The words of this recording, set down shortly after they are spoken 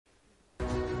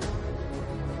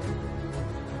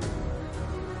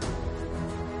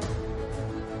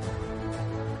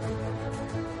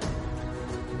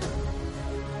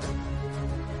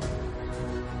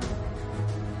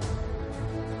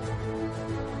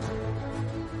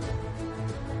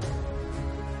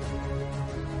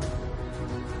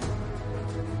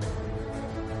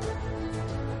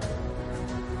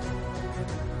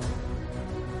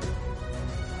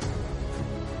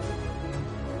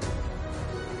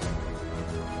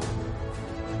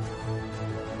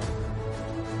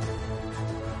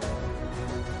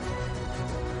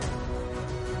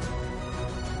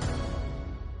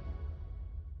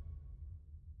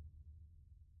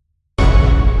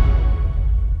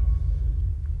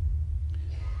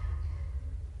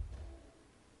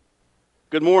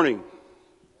Good morning.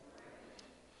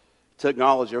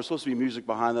 Technology. There's supposed to be music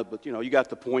behind that, but you got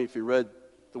the point if you read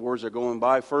the words that are going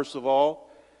by. First of all,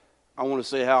 I want to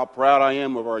say how proud I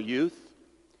am of our youth.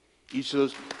 Each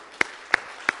of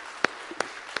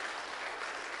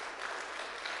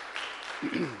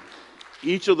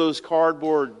those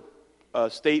cardboard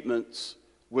statements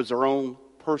was their own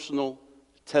personal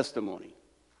testimony.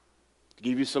 To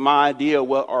give you some idea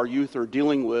what our youth are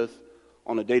dealing with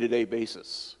on a day-to-day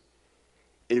basis.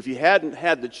 And if you hadn't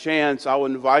had the chance, I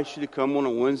would invite you to come on a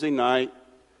Wednesday night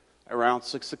around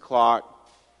 6 o'clock.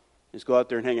 Just go out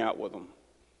there and hang out with them.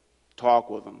 Talk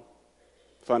with them.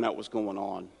 Find out what's going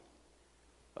on.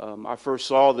 I first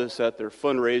saw this at their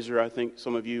fundraiser. I think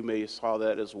some of you may have saw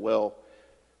that as well.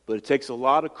 But it takes a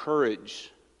lot of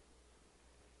courage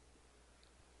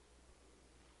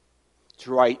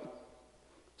to write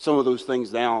some of those things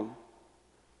down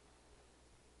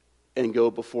and go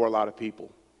before a lot of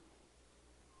people.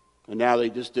 And now they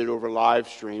just did it over live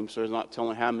stream, so there's not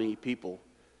telling how many people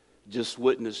just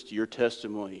witnessed your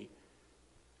testimony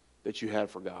that you had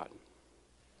for God.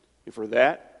 And for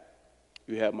that,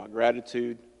 you have my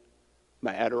gratitude,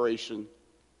 my adoration,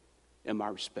 and my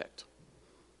respect.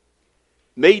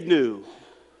 Made new,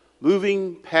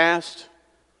 moving past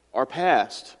our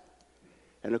past.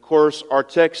 And of course, our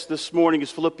text this morning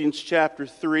is Philippians chapter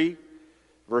 3,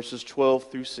 verses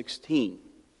 12 through 16.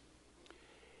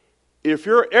 If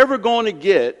you're ever going to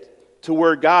get to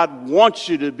where God wants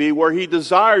you to be, where He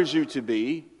desires you to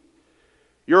be,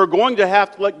 you're going to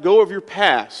have to let go of your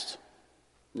past.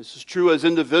 This is true as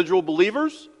individual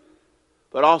believers,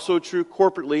 but also true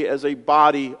corporately as a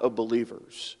body of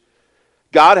believers.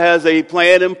 God has a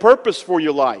plan and purpose for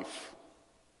your life.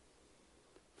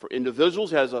 For individuals,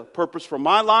 He has a purpose for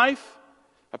my life,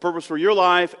 a purpose for your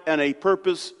life, and a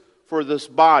purpose for this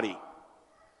body.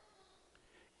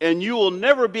 And you will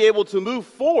never be able to move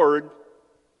forward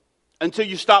until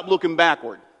you stop looking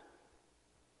backward.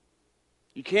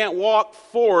 You can't walk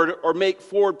forward or make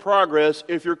forward progress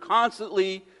if you're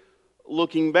constantly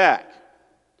looking back.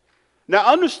 Now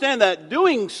understand that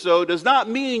doing so does not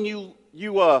mean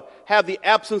you have the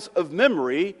absence of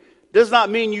memory, does not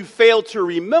mean you fail to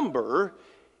remember.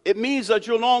 It means that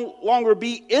you'll no longer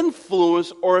be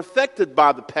influenced or affected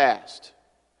by the past.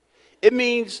 It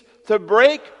means to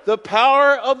break the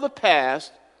power of the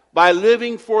past by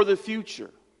living for the future.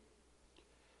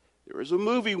 There was a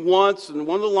movie once, and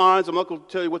one of the lines, I'm not going to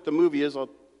tell you what the movie is,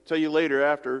 I'll tell you later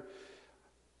after.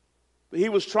 But he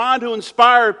was trying to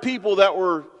inspire people that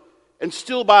were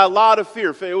instilled by a lot of fear.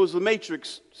 It was the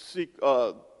Matrix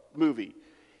movie.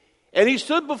 And he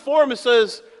stood before him and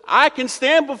says, I can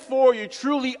stand before you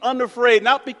truly unafraid,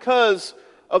 not because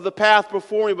of the path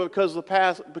before me, but because of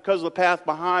the path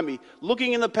behind me.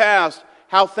 Looking in the past,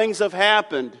 how things have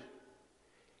happened.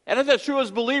 And if that's true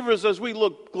as believers, as we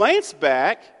glance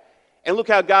back and look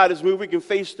how God has moved, we can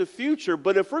face the future.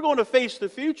 But if we're going to face the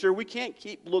future, we can't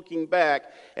keep looking back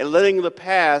and letting the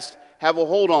past have a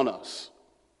hold on us.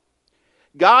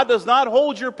 God does not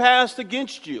hold your past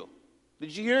against you.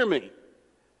 Did you hear me?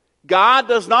 God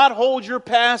does not hold your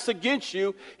past against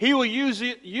you. He will use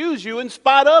you in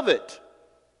spite of it.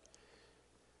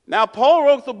 Now, Paul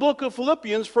wrote the book of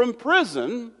Philippians from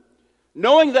prison,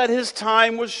 knowing that his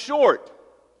time was short.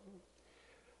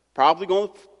 Probably going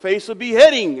to face a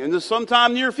beheading in the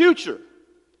sometime near future.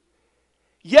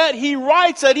 Yet he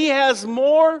writes that he has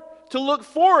more to look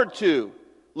forward to.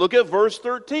 Look at verse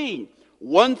 13.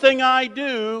 One thing I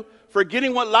do,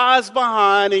 forgetting what lies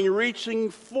behind and reaching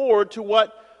forward to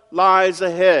what lies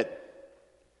ahead.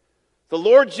 The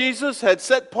Lord Jesus had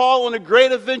set Paul on a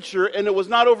great adventure, and it was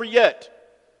not over yet.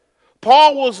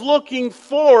 Paul was looking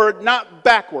forward, not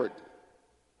backward.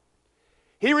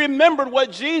 He remembered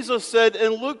what Jesus said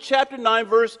in Luke chapter 9,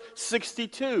 verse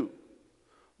 62.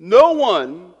 No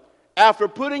one, after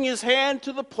putting his hand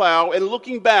to the plow and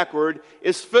looking backward,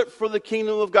 is fit for the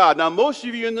kingdom of God. Now, most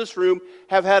of you in this room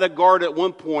have had a guard at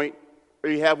one point, or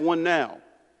you have one now.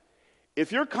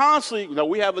 If you're constantly,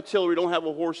 we have a tiller, we don't have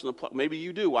a horse in the plow. Maybe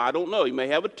you do, I don't know. You may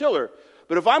have a tiller.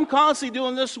 But if I'm constantly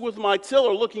doing this with my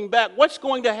tiller, looking back, what's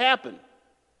going to happen?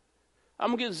 I'm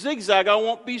going to get zigzag. I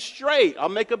won't be straight. I'll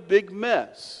make a big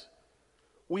mess.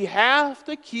 We have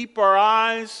to keep our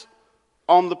eyes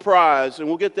on the prize, and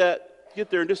we'll get there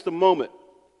in just a moment.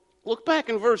 Look back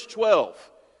in verse 12.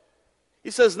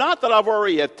 He says, not that I've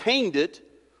already attained it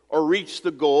or reached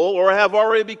the goal or have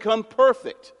already become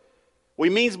perfect. What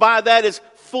he means by that is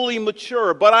fully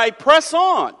mature, but I press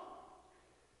on.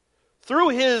 Through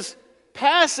his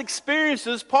past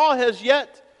experiences, Paul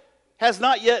has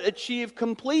not yet achieved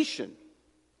completion.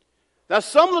 Now,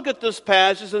 some look at this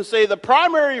passage and say the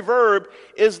primary verb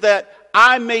is that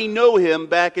I may know him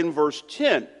back in verse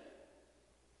 10.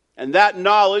 And that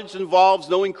knowledge involves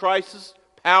knowing Christ's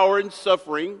power and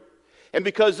suffering. And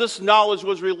because this knowledge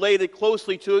was related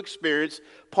closely to experience,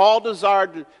 Paul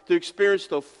desired to experience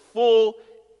the full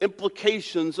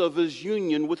implications of his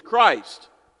union with Christ.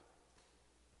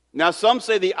 Now, some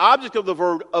say the object of the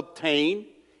verb obtain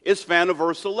is found in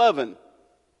verse 11.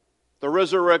 The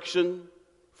resurrection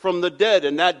from the dead,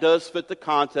 and that does fit the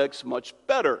context much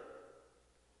better.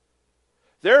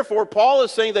 Therefore, Paul is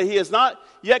saying that he has not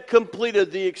yet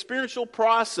completed the experiential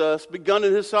process begun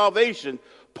in his salvation.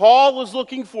 Paul is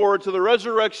looking forward to the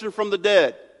resurrection from the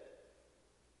dead.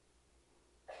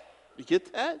 You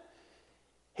get that?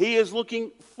 He is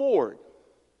looking forward.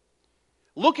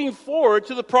 Looking forward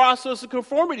to the process of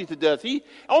conformity to death. He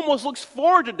almost looks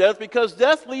forward to death because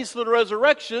death leads to the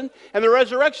resurrection, and the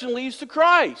resurrection leads to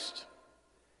Christ.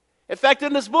 In fact,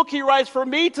 in this book he writes, for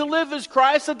me to live is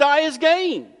Christ, to die is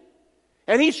gain.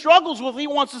 And he struggles with, he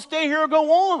wants to stay here or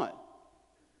go on.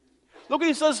 Look what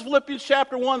he says in Philippians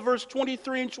chapter 1, verse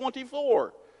 23 and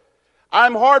 24.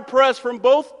 I'm hard pressed from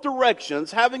both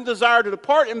directions, having desire to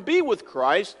depart and be with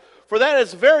Christ, for that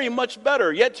is very much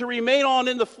better. Yet to remain on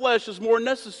in the flesh is more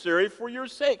necessary for your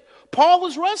sake. Paul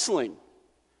is wrestling.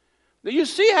 Now you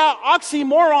see how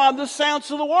oxymoron this sounds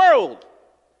to the world.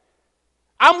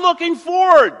 I'm looking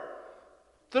forward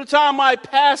to the time I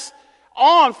pass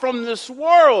on from this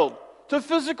world to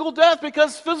physical death,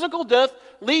 because physical death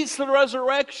leads to the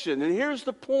resurrection. And here's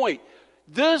the point.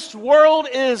 This world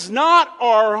is not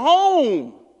our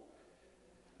home.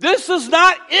 This is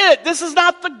not it. This is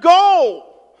not the goal.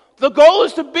 The goal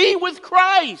is to be with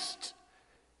Christ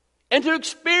and to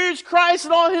experience Christ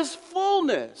in all his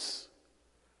fullness.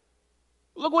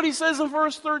 Look what he says in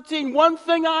verse 13. One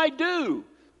thing I do.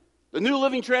 The New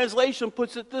Living Translation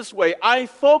puts it this way. I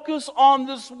focus on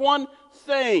this one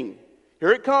thing.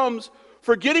 Here it comes.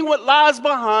 Forgetting what lies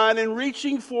behind and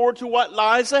reaching forward to what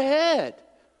lies ahead.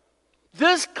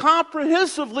 This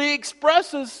comprehensively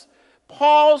expresses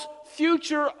Paul's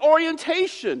future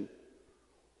orientation.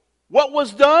 What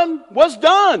was done was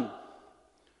done.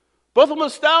 Both the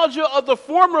nostalgia of the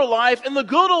former life and the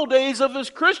good old days of his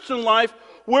Christian life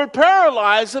would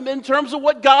paralyze him in terms of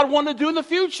what God wanted to do in the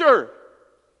future.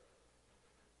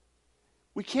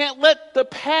 We can't let the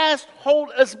past hold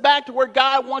us back to where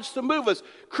God wants to move us.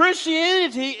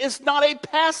 Christianity is not a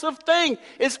passive thing.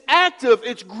 It's active,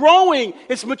 it's growing,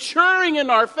 it's maturing in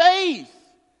our faith.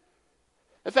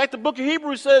 In fact, the book of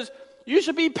Hebrews says, you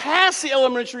should be past the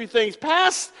elementary things,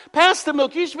 past the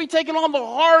milk. You should be taking on the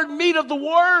hard meat of the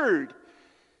Word.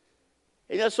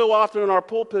 And yet so often in our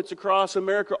pulpits across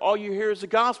America, all you hear is the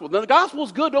gospel. Now, the gospel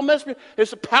is good. Don't mess with it.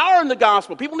 There's a power in the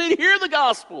gospel. People need to hear the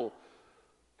gospel.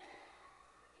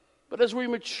 But as we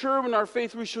mature in our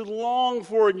faith, we should long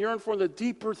for and yearn for the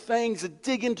deeper things that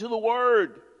dig into the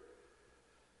Word.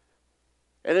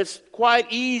 And it's quite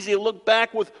easy to look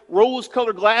back with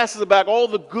rose-colored glasses about all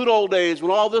the good old days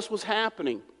when all this was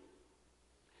happening.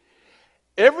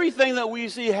 Everything that we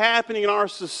see happening in our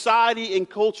society and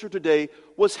culture today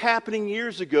was happening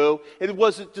years ago, and it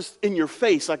wasn't just in your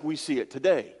face like we see it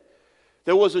today.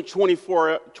 There wasn't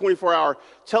 24-hour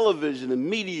television and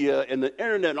media and the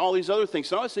internet and all these other things.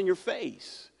 So now it's in your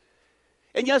face.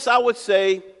 And yes, I would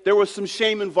say there was some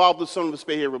shame involved with some of this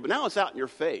behavior, but now it's out in your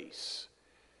face.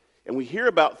 And we hear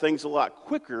about things a lot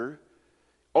quicker,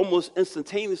 almost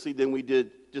instantaneously than we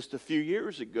did just a few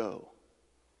years ago.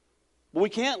 But we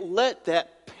can't let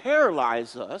that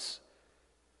paralyze us,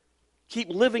 keep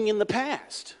living in the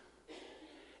past.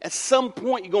 At some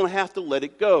point, you're going to have to let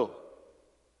it go.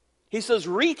 He says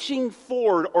reaching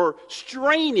forward or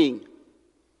straining.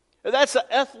 That's an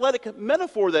athletic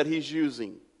metaphor that he's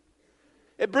using.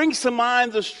 It brings to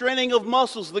mind the straining of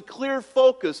muscles, the clear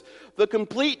focus, the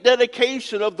complete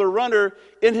dedication of the runner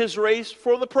in his race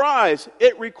for the prize.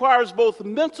 It requires both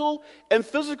mental and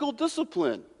physical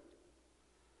discipline.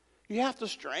 You have to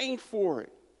strain for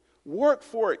it, work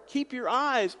for it, keep your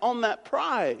eyes on that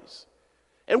prize.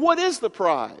 And what is the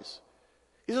prize?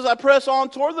 He says, I press on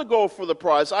toward the goal for the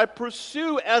prize. I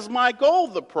pursue as my goal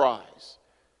the prize.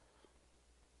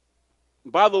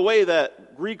 By the way,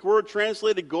 that Greek word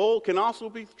translated goal can also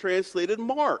be translated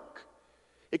mark.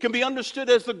 It can be understood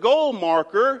as the goal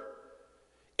marker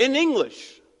in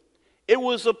English. It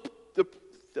was the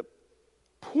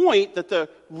point that the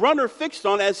runner fixed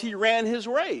on as he ran his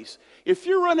race. If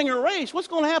you're running a race, what's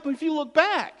going to happen if you look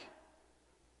back?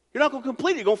 You're not going to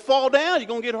complete it. You're going to fall down. You're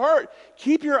going to get hurt.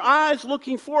 Keep your eyes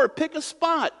looking forward. Pick a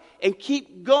spot and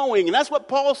keep going. And that's what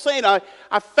Paul's saying.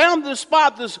 I found this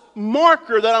spot, this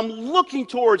marker that I'm looking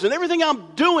towards. And everything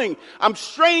I'm doing, I'm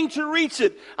straining to reach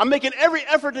it. I'm making every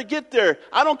effort to get there.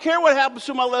 I don't care what happens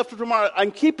to my left or to my right.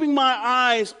 I'm keeping my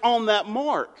eyes on that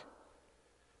mark.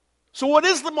 So what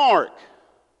is the mark?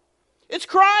 It's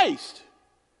Christ.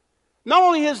 Not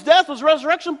only his death was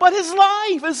resurrection, but his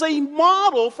life is a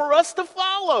model for us to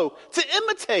follow, to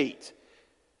imitate.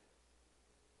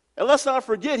 And let's not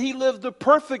forget, he lived the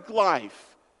perfect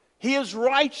life. He is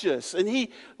righteous, and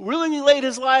he willingly laid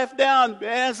his life down.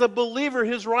 As a believer,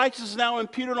 his righteousness is now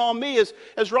imputed on me.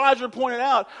 As Roger pointed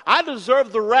out, I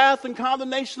deserve the wrath and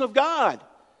condemnation of God.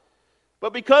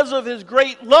 But because of his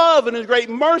great love and his great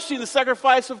mercy and the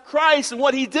sacrifice of Christ and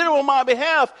what he did on my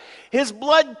behalf, his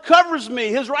blood covers me.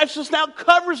 His righteousness now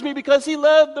covers me because he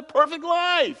lived the perfect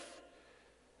life.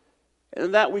 And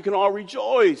in that we can all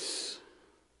rejoice.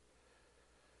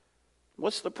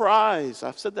 What's the prize?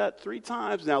 I've said that 3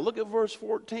 times now. Look at verse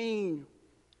 14.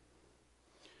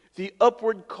 The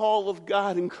upward call of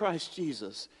God in Christ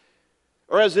Jesus.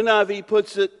 Or as NIV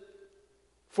puts it,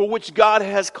 for which God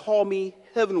has called me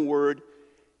heavenward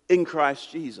in Christ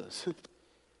Jesus.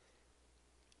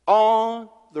 On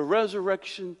the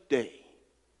resurrection day,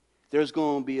 there's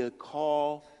going to be a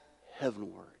call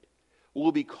heavenward.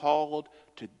 We'll be called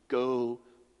to go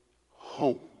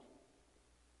home.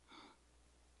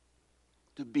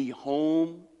 To be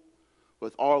home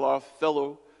with all our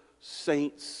fellow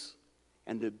saints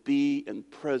and to be in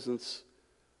presence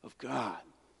of God.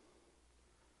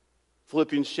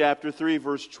 Philippians chapter 3,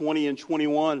 verse 20 and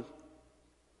 21.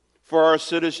 For our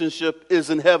citizenship is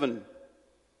in heaven,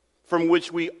 from which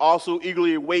we also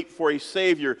eagerly wait for a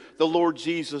Savior, the Lord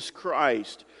Jesus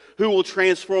Christ, who will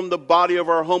transform the body of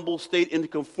our humble state into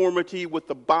conformity with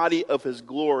the body of his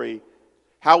glory.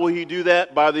 How will he do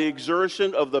that? By the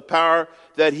exertion of the power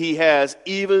that he has,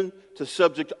 even to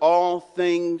subject all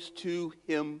things to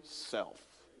himself.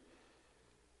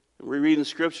 And we read in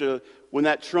Scripture, when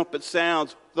that trumpet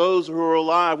sounds, those who are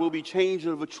alive will be changed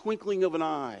in a twinkling of an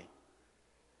eye.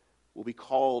 Will be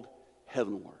called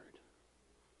heavenward.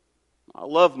 I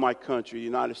love my country, the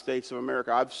United States of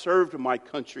America. I've served my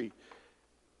country.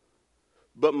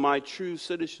 But my true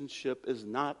citizenship is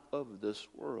not of this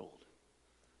world.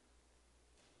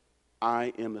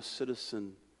 I am a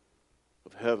citizen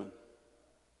of heaven.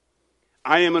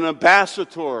 I am an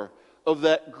ambassador of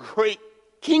that great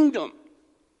kingdom.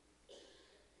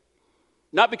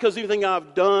 Not because of anything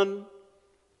I've done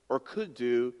or could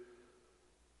do,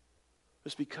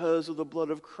 it's because of the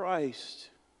blood of Christ.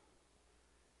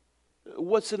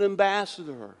 What's an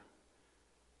ambassador?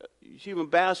 You're an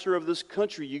ambassador of this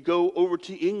country. You go over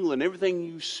to England. Everything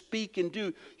you speak and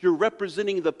do, you're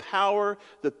representing the power,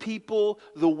 the people,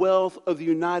 the wealth of the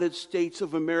United States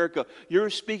of America.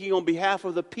 You're speaking on behalf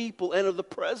of the people and of the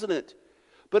president.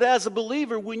 But as a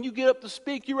believer, when you get up to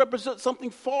speak, you represent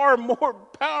something far more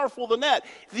powerful than that.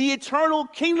 The eternal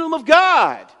kingdom of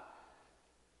God.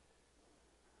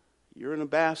 You're an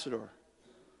ambassador.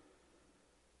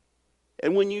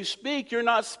 And when you speak, you're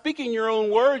not speaking your own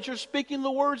words. You're speaking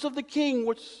the words of the King,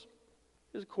 which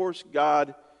is, of course,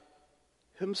 God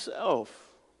himself.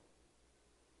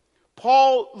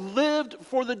 Paul lived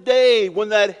for the day when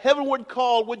that heavenward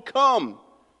call would come.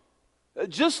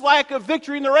 Just like a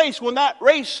victory in the race, when that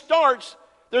race starts,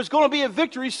 there's going to be a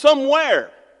victory somewhere.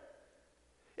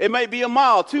 It may be a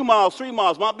mile, 2 miles, 3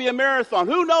 miles, might be a marathon.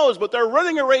 Who knows? But they're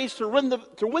running a race to win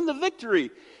the victory.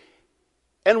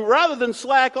 And rather than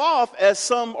slack off, as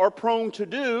some are prone to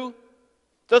do,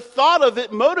 the thought of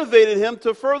it motivated him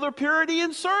to further purity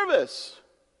and service.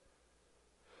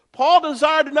 Paul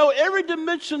desired to know every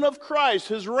dimension of Christ,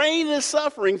 his reign and his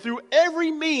suffering through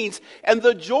every means, and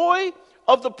the joy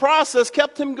of the process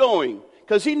kept him going,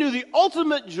 because he knew the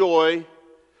ultimate joy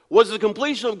was the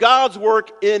completion of God's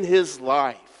work in his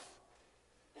life.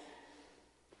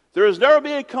 There has never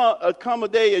been a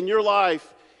day in your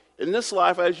life, in this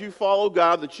life, as you follow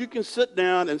God, that you can sit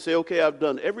down and say, okay, I've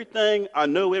done everything, I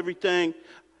know everything,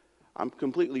 I'm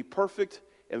completely perfect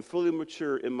and fully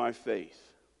mature in my faith.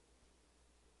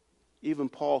 Even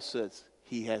Paul says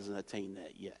he hasn't attained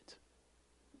that yet.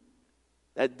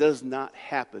 That does not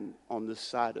happen on this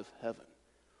side of heaven.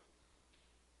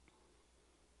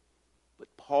 But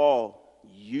Paul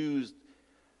used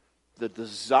the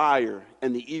desire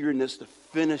and the eagerness to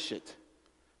finish it.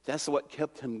 That's what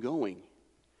kept him going.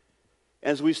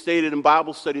 As we stated in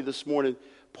Bible study this morning,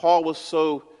 Paul was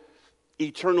so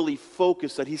eternally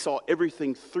focused that he saw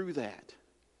everything through that.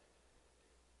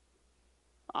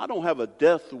 I don't have a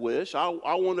death wish. I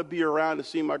want to be around to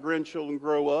see my grandchildren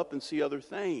grow up and see other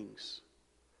things.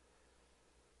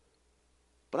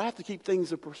 But I have to keep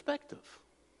things in perspective.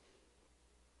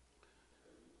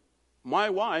 My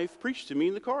wife preached to me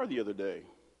in the car the other day.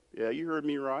 Yeah, you heard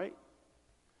me right.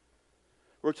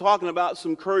 We're talking about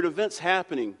some current events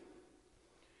happening.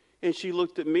 And she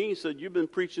looked at me and said, "You've been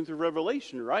preaching through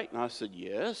Revelation, right?" And I said,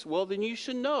 "Yes." "Well, then you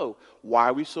should know. Why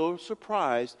are we so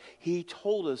surprised? He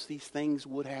told us these things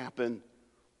would happen.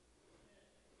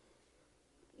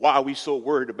 Why are we so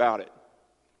worried about it?"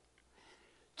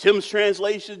 Tim's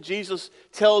translation, Jesus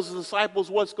tells the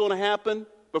disciples what's going to happen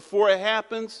before it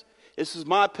happens. This is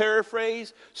my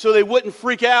paraphrase, so they wouldn't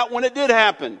freak out when it did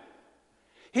happen.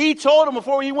 He told them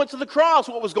before he went to the cross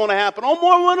what was going to happen on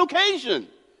more than one occasion.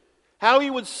 How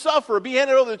he would suffer, be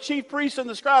handed over to the chief priests and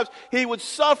the scribes. He would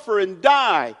suffer and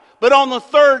die. But on the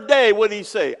third day, what did he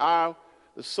say? The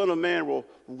Son of Man will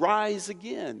rise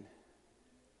again.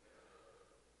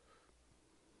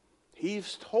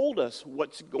 He's told us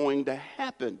what's going to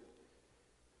happen.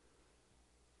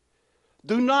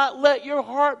 Do not let your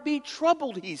heart be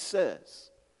troubled, he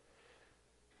says.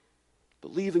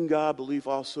 Believe in God, believe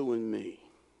also in me.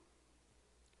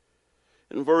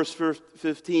 In verse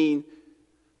 15,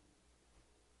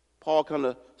 Paul kind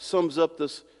of sums up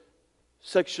this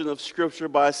section of Scripture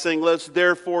by saying, "Let's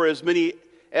therefore, as many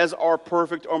as are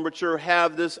perfect or mature,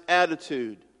 have this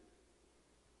attitude."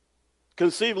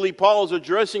 Conceivably, Paul is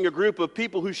addressing a group of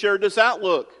people who shared this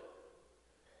outlook.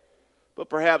 But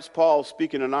perhaps Paul is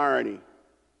speaking in irony,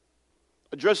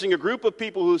 addressing a group of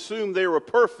people who assumed they were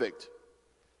perfect.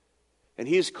 And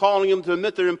he's calling them to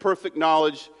admit their imperfect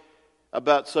knowledge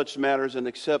about such matters and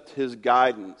accept his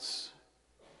guidance.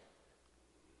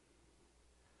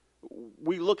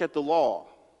 We look at the law.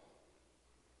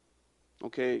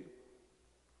 Okay,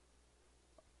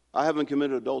 I haven't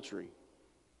committed adultery.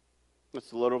 That's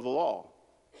the letter of the law.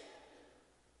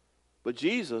 But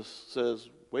Jesus says,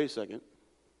 wait a second.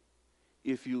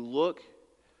 If you look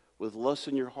with lust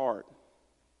in your heart,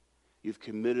 you've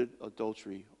committed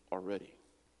adultery already.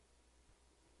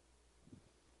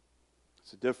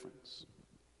 It's a difference.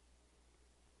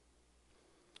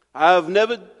 I have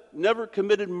never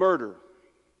committed murder.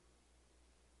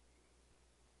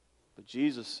 But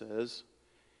Jesus says,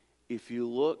 if you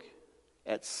look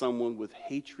at someone with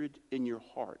hatred in your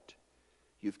heart,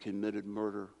 you've committed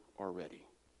murder already.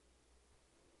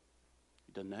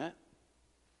 You done that?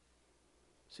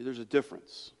 See, there's a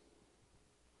difference.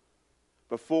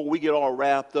 Before we get all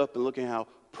wrapped up and looking how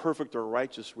perfect or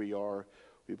righteous we are,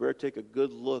 we better take a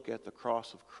good look at the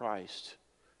cross of Christ.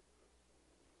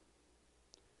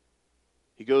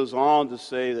 He goes on to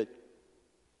say that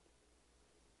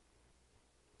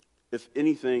if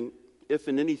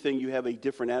in anything you have a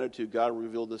different attitude, God will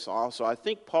reveal this also. I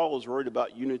think Paul is worried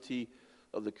about unity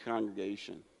of the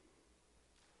congregation.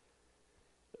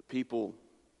 People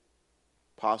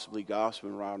possibly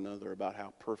gossiping around another about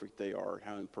how perfect they are and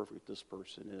how imperfect this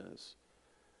person is.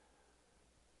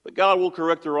 But God will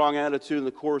correct the wrong attitude in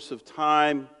the course of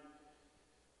time.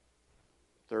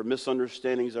 There are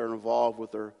misunderstandings that are involved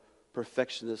with their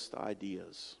perfectionist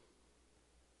ideas.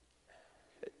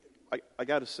 I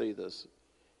got to say this.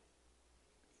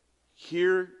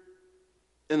 Here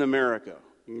in America,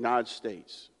 United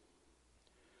States,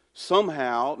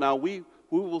 somehow, now we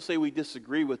will say we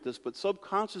disagree with this, but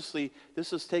subconsciously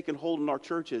this has taken hold in our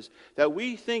churches, that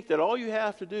we think that all you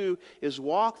have to do is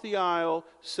walk the aisle,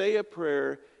 say a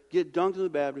prayer, get dunked in the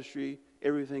baptistry,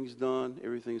 everything's done,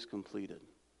 everything's completed.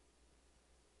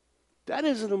 That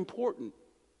isn't important,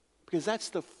 because that's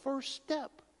the first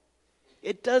step.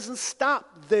 It doesn't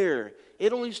stop there.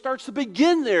 It only starts to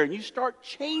begin there, and you start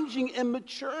changing and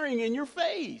maturing in your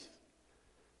faith.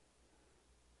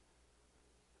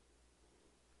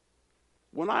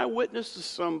 When I witness to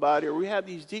somebody or we have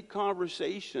these deep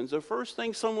conversations, the first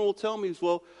thing someone will tell me is,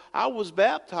 well, I was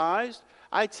baptized,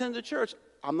 I attended church.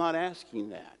 I'm not asking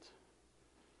that.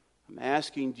 I'm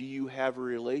asking, do you have a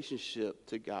relationship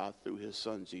to God through His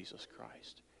Son, Jesus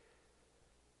Christ?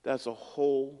 That's a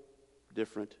whole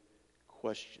different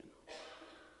question.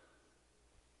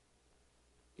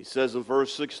 He says in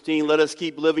verse 16, let us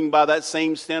keep living by that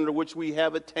same standard which we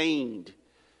have attained.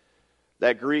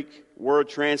 That Greek word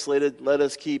translated, let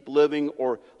us keep living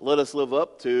or let us live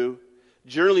up to,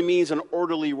 generally means an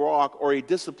orderly walk or a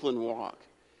disciplined walk.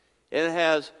 And it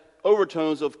has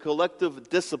overtones of collective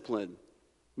discipline.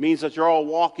 It means that you're all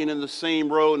walking in the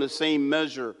same row in the same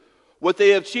measure. What they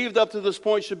have achieved up to this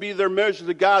point should be their measure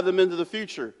to guide them into the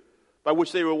future, by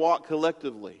which they will walk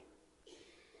collectively.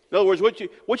 In other words,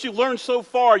 what you've learned so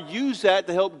far, use that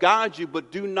to help guide you,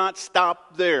 but do not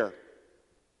stop there.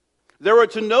 They were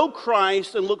to know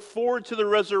Christ and look forward to the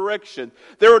resurrection.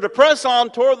 They were to press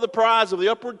on toward the prize of the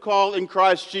upward call in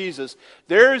Christ Jesus.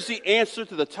 There's the answer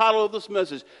to the title of this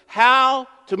message. How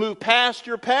to move past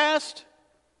your past?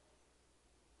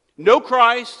 Know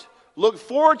Christ, look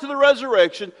forward to the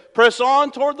resurrection, press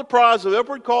on toward the prize of the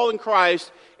upward call in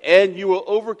Christ, and you will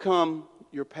overcome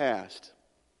your past.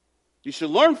 You should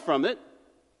learn from it.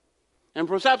 And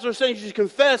perhaps they're saying you should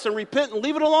confess and repent and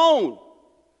leave it alone.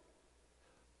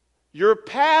 Your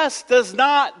past does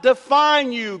not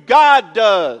define you. God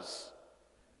does.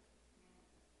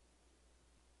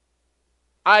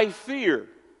 I fear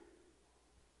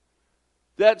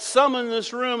that some in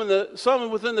this room and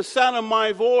some within the sound of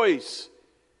my voice,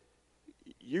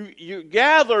 you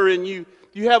gather and you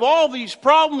have all these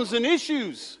problems and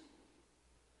issues.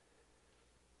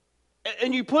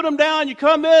 And you put them down, you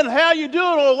come in, how you doing?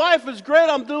 Oh, life is great,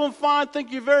 I'm doing fine,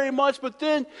 thank you very much. But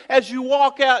then as you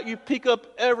walk out, you pick up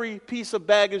every piece of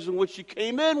baggage in which you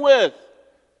came in with.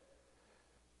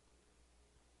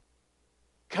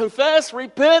 Confess,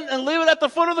 repent, and leave it at the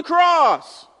foot of the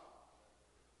cross.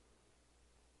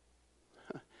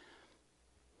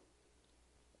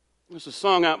 There's a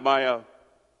song out by an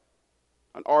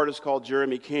artist called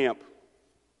Jeremy Camp.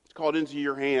 It's called Into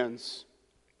Your Hands.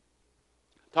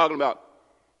 Talking about,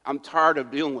 I'm tired of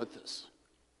dealing with this.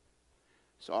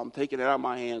 So I'm taking it out of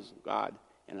my hands, God,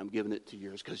 and I'm giving it to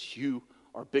yours because you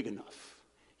are big enough.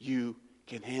 You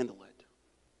can handle it.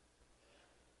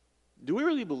 Do we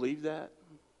really believe that?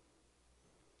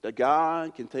 That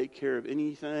God can take care of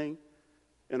anything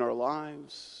in our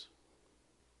lives?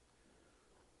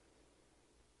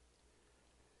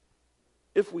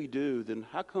 If we do, then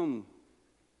how come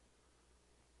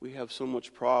we have so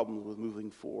much problem with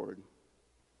moving forward?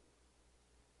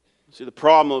 See, the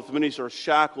problem is many are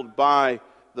shackled by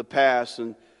the past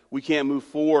and we can't move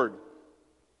forward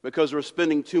because we're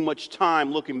spending too much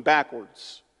time looking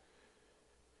backwards.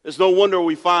 It's no wonder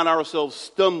we find ourselves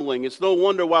stumbling. It's no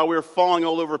wonder why we're falling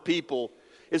all over people.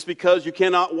 It's because you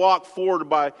cannot walk forward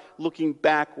by looking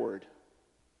backward.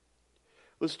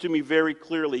 Listen to me very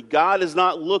clearly. God is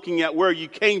not looking at where you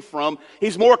came from.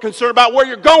 He's more concerned about where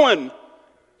you're going.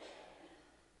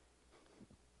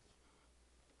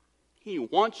 He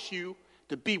wants you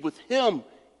to be with Him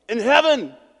in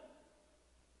heaven.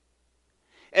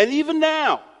 And even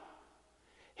now,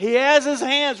 He has His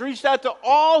hands reached out to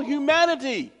all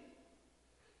humanity,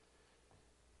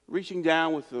 reaching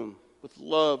down with them with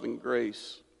love and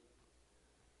grace.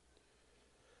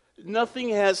 Nothing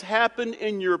has happened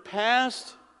in your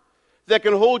past that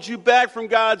can hold you back from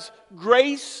God's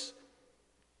grace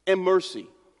and mercy.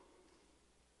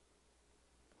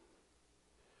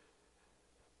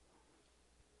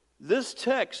 This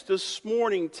text this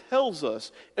morning tells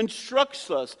us,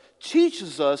 instructs us,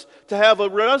 teaches us to have a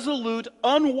resolute,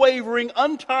 unwavering,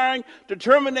 untiring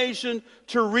determination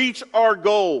to reach our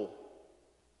goal.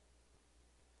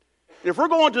 If we're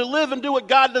going to live and do what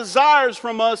God desires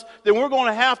from us, then we're going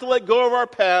to have to let go of our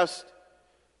past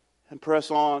and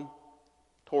press on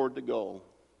toward the goal.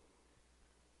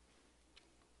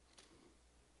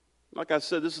 Like I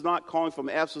said, this is not calling from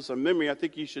absence of memory. I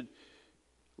think you should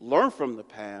learn from the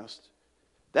past.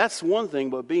 That's one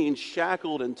thing, but being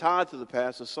shackled and tied to the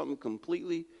past is something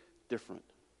completely different.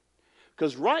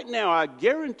 Because right now, I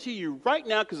guarantee you, right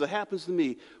now, because it happens to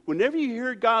me, whenever you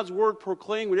hear God's word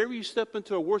proclaimed, whenever you step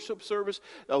into a worship service,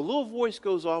 a little voice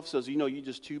goes off and says, you know, you're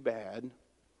just too bad.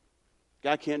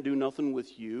 God can't do nothing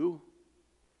with you.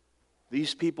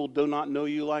 These people do not know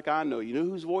you like I know. You know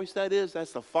whose voice that is?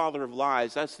 That's the father of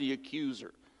lies. That's the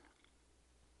accuser.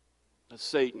 That's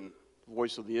Satan, the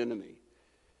voice of the enemy.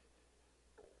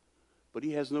 But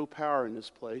he has no power in this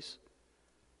place.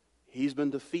 He's been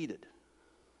defeated.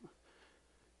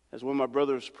 As one of my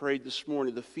brothers prayed this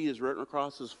morning, the defeat is written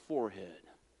across his forehead.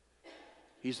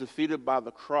 He's defeated by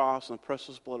the cross and the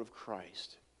precious blood of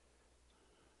Christ.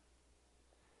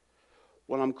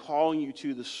 What I'm calling you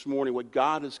to this morning, what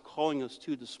God is calling us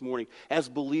to this morning, as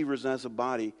believers and as a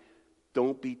body,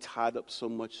 don't be tied up so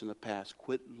much in the past.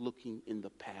 Quit looking in the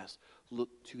past.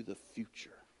 Look to the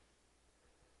future.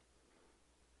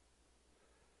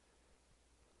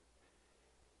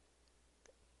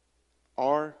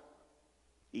 Our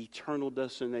eternal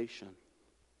destination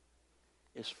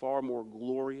is far more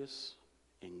glorious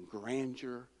and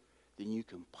grandeur than I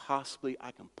can possibly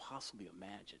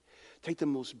imagine. Take the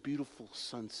most beautiful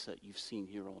sunset you've seen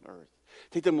here on earth.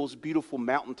 Take the most beautiful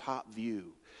mountaintop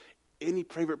view. Any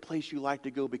favorite place you like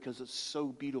to go because it's so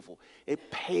beautiful.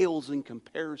 It pales in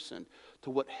comparison to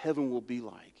what heaven will be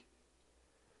like.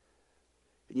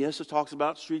 And yes, it talks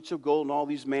about streets of gold and all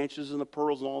these mansions and the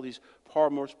pearls and all these far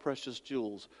more precious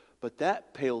jewels. But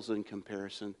that pales in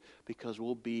comparison because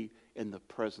we'll be in the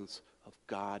presence of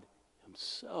God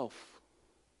himself.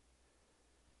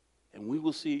 And we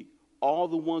will see all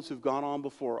the ones who've gone on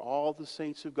before, all the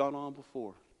saints who've gone on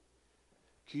before.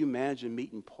 Can you imagine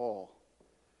meeting Paul?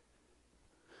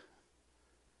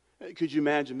 Could you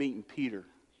imagine meeting Peter?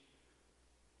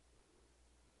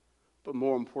 But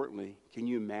more importantly, can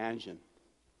you imagine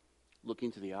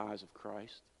looking to the eyes of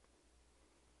Christ?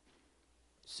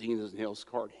 Seeing his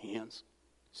nail-scarred hands,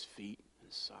 his feet, and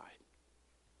his side.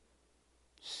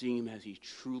 Seeing him as he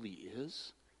truly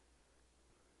is.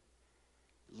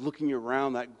 Looking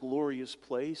around that glorious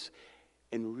place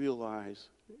and realize,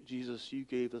 Jesus, you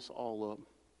gave this all up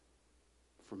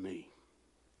for me.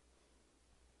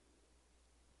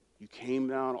 You came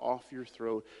down off your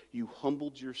throne. You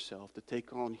humbled yourself to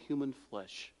take on human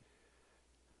flesh.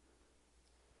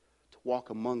 To walk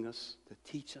among us, to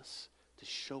teach us, to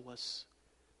show us.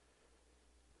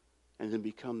 And then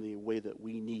become the way that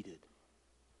we needed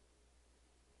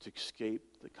to escape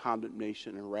the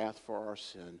condemnation and wrath for our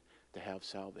sin, to have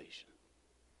salvation.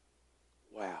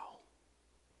 Wow.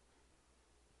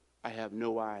 I have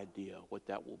no idea what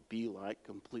that will be like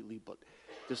completely, but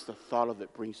just the thought of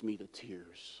it brings me to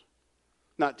tears.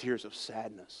 Not tears of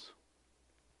sadness,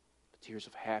 but tears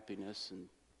of happiness and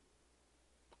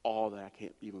all that I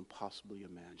can't even possibly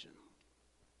imagine.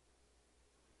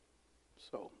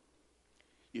 So,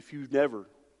 if you've never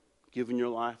given your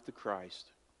life to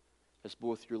Christ as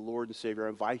both your Lord and Savior, I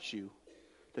invite you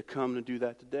to come and do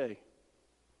that today.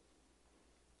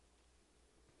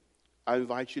 I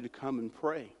invite you to come and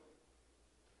pray.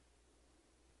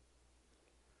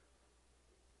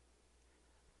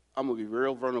 I'm going to be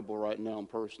real vulnerable right now and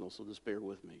personal, so just bear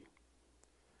with me.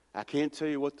 I can't tell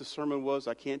you what the sermon was.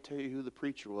 I can't tell you who the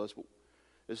preacher was. But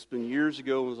it's been years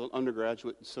ago when I was an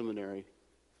undergraduate in seminary.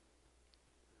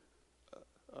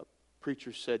 A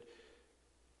preacher said,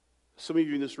 some of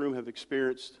you in this room have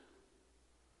experienced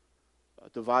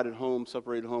divided homes,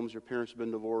 separated homes. Your parents have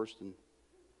been divorced, and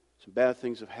some bad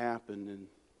things have happened. And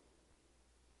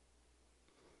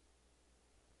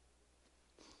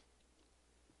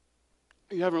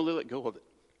you haven't really let go of it.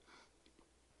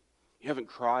 You haven't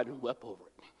cried and wept over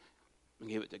it and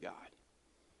gave it to God.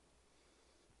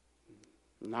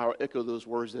 And I'll echo those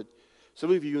words that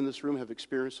some of you in this room have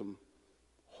experienced some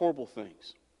horrible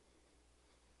things.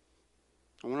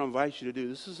 I want to invite you to do.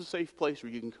 This is a safe place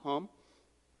where you can come,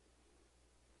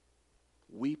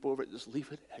 weep over it, just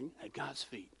leave it at God's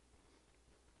feet.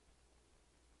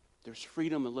 There's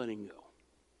freedom in letting go.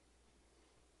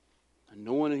 And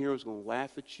no one in here is going to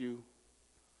laugh at you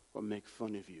or make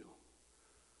fun of you.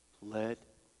 Let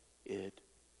it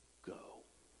go.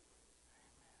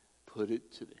 Put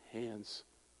it to the hands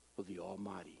of the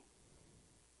Almighty.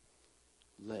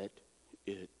 Let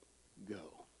it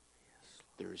go.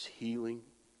 There is healing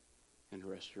and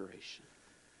restoration.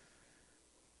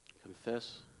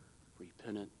 Confess,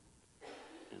 repent,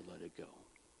 and let it go.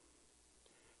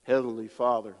 Heavenly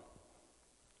Father,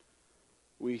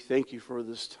 we thank you for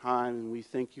this time, and we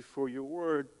thank you for your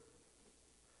word.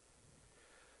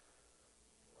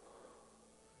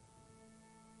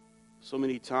 So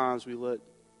many times we let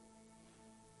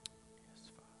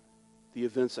the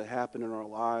events that happen in our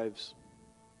lives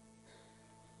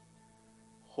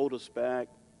hold us back,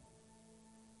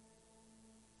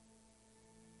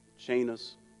 chain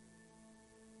us.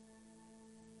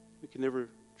 We can never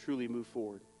truly move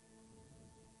forward.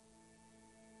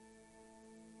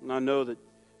 And I know that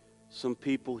some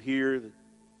people here, in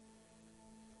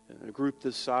a group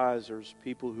this size, there's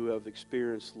people who have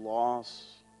experienced loss.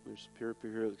 There's people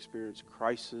here who have experienced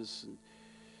crisis and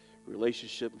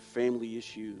relationship and family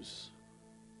issues.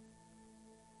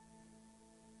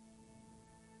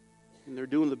 And they're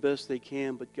doing the best they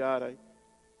can, but God,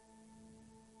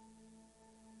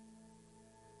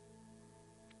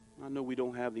 I know we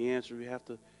don't have the answer. We have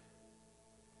to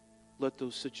let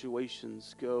those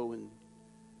situations go and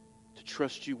to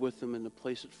trust you with them and to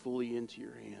place it fully into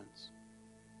your hands.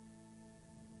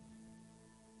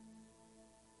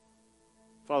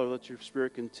 Father, let your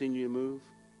Spirit continue to move.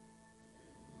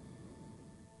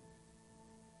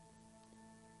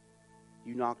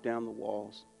 You knock down the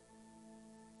walls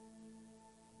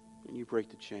and you break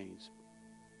the chains.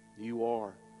 You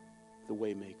are the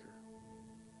way maker.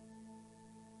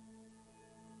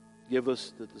 Give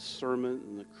us the discernment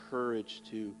and the courage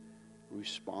to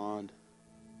respond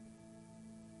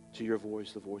to your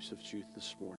voice, the voice of truth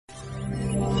this morning.